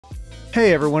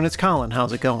Hey everyone, it's Colin,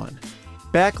 how's it going?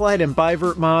 Backlight and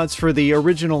bivert mods for the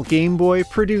original Game Boy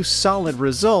produce solid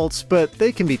results, but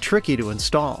they can be tricky to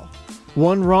install.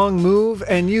 One wrong move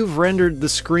and you've rendered the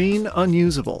screen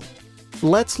unusable.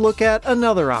 Let's look at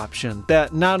another option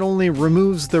that not only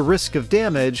removes the risk of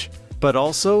damage, but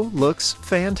also looks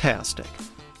fantastic.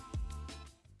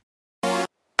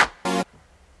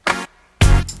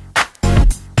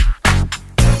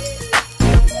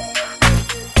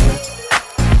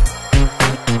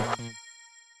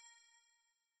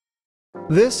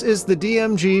 This is the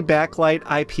DMG Backlight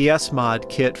IPS mod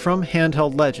kit from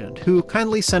Handheld Legend, who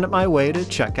kindly sent it my way to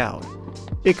check out.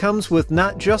 It comes with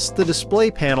not just the display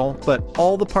panel, but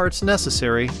all the parts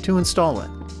necessary to install it.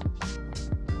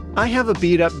 I have a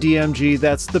beat-up DMG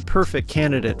that's the perfect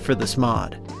candidate for this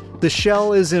mod. The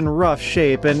shell is in rough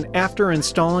shape, and after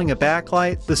installing a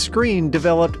backlight, the screen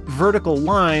developed vertical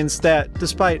lines that,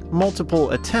 despite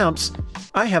multiple attempts,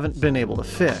 I haven't been able to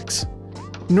fix.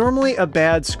 Normally a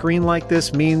bad screen like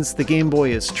this means the Game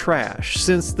Boy is trash,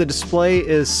 since the display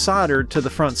is soldered to the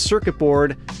front circuit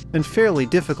board and fairly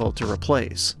difficult to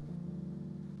replace.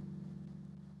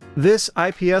 This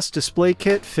IPS display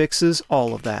kit fixes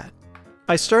all of that.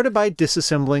 I started by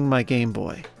disassembling my Game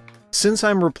Boy. Since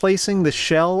I'm replacing the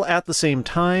shell at the same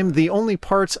time, the only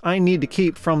parts I need to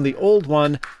keep from the old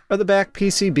one are the back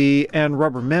PCB and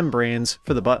rubber membranes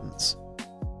for the buttons.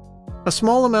 A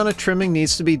small amount of trimming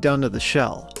needs to be done to the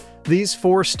shell. These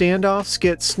 4 standoffs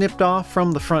get snipped off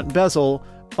from the front bezel,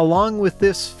 along with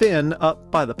this fin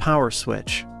up by the power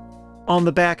switch. On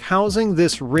the back housing,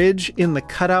 this ridge in the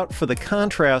cutout for the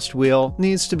contrast wheel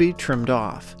needs to be trimmed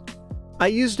off. I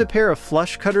used a pair of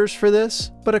flush cutters for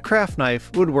this, but a craft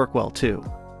knife would work well too.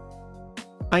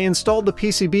 I installed the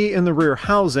PCB in the rear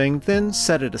housing, then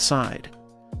set it aside.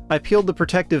 I peeled the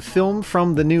protective film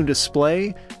from the new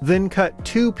display, then cut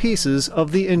 2 pieces of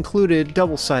the included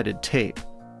double-sided tape.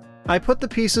 I put the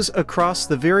pieces across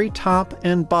the very top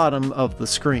and bottom of the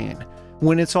screen.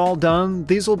 When it's all done,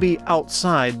 these will be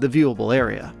outside the viewable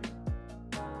area.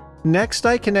 Next,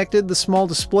 I connected the small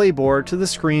display board to the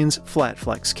screen's flat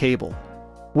flex cable.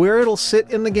 Where it'll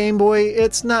sit in the Game Boy,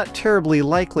 it's not terribly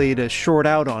likely to short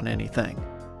out on anything.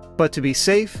 But to be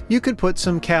safe, you could put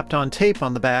some Kapton tape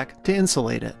on the back to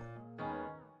insulate it.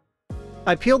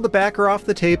 I peeled the backer off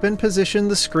the tape and positioned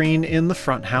the screen in the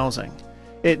front housing.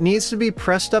 It needs to be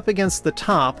pressed up against the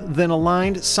top, then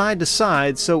aligned side to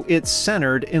side so it's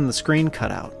centered in the screen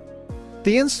cutout.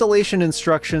 The installation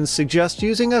instructions suggest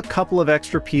using a couple of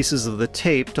extra pieces of the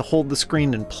tape to hold the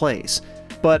screen in place,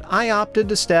 but I opted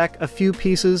to stack a few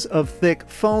pieces of thick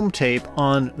foam tape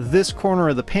on this corner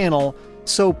of the panel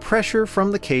so pressure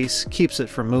from the case keeps it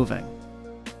from moving.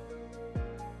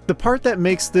 The part that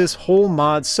makes this whole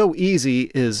mod so easy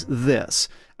is this,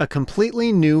 a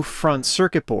completely new front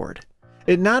circuit board.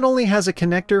 It not only has a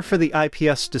connector for the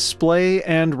IPS display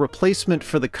and replacement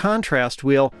for the contrast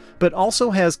wheel, but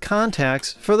also has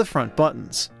contacts for the front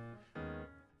buttons.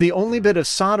 The only bit of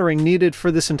soldering needed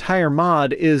for this entire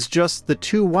mod is just the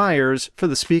 2 wires for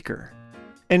the speaker.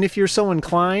 And if you're so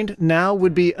inclined, now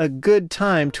would be a good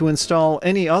time to install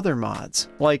any other mods,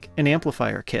 like an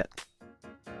amplifier kit.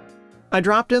 I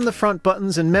dropped in the front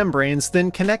buttons and membranes,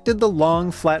 then connected the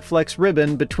long flat flex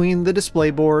ribbon between the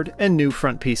display board and new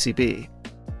front PCB.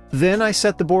 Then I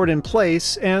set the board in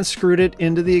place and screwed it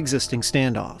into the existing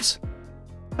standoffs.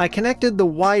 I connected the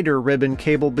wider ribbon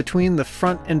cable between the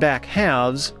front and back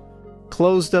halves,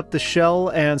 closed up the shell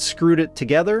and screwed it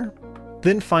together,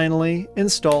 then finally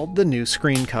installed the new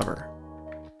screen cover.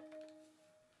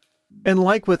 And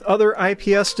like with other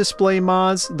IPS display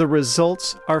mods, the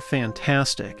results are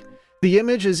fantastic. The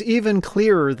image is even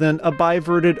clearer than a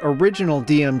biverted original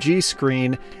DMG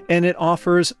screen, and it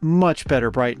offers much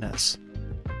better brightness.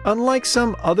 Unlike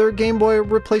some other Game Boy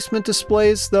replacement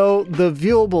displays, though, the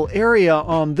viewable area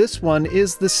on this one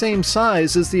is the same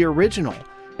size as the original,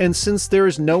 and since there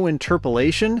is no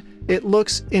interpolation, it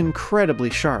looks incredibly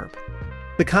sharp.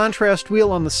 The contrast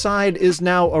wheel on the side is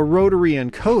now a rotary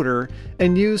encoder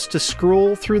and used to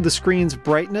scroll through the screen's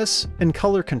brightness and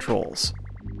color controls.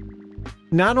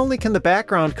 Not only can the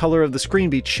background color of the screen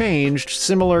be changed,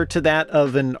 similar to that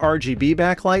of an RGB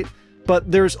backlight,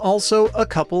 but there's also a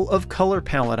couple of color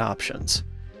palette options.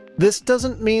 This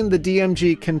doesn't mean the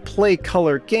DMG can play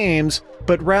color games,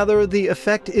 but rather the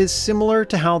effect is similar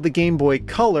to how the Game Boy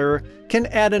Color can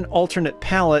add an alternate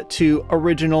palette to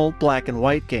original black and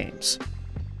white games.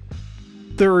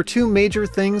 There are 2 major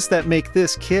things that make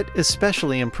this kit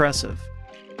especially impressive.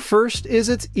 First is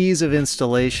its ease of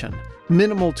installation.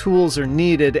 Minimal tools are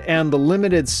needed, and the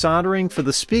limited soldering for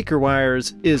the speaker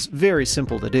wires is very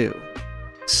simple to do.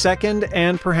 Second,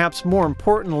 and perhaps more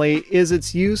importantly, is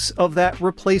its use of that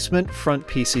replacement front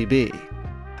PCB.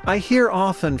 I hear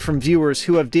often from viewers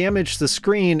who have damaged the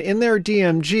screen in their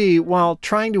DMG while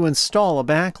trying to install a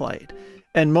backlight,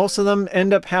 and most of them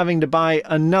end up having to buy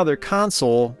another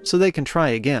console so they can try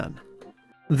again.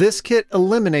 This kit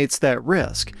eliminates that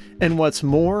risk, and what's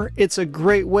more, it's a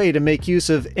great way to make use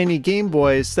of any Game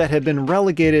Boys that have been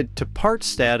relegated to part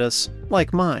status,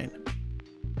 like mine.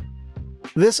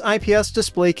 This IPS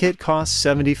display kit costs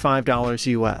 $75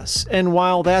 US, and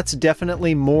while that's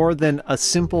definitely more than a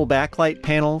simple backlight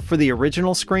panel for the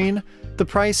original screen, the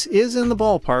price is in the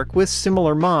ballpark with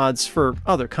similar mods for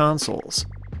other consoles.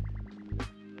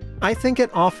 I think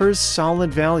it offers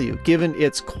solid value given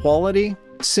its quality,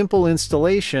 simple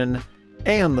installation,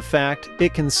 and the fact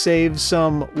it can save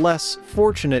some less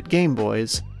fortunate Game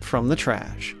Boys from the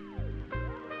trash.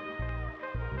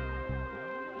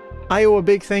 I owe a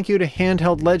big thank you to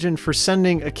Handheld Legend for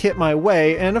sending a kit my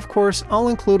way, and of course I'll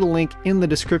include a link in the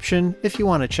description if you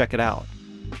want to check it out.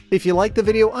 If you liked the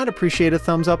video, I'd appreciate a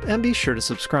thumbs up and be sure to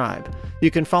subscribe. You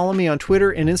can follow me on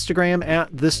Twitter and Instagram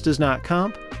at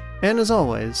thisdoesnotcomp, and as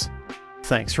always,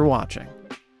 thanks for watching.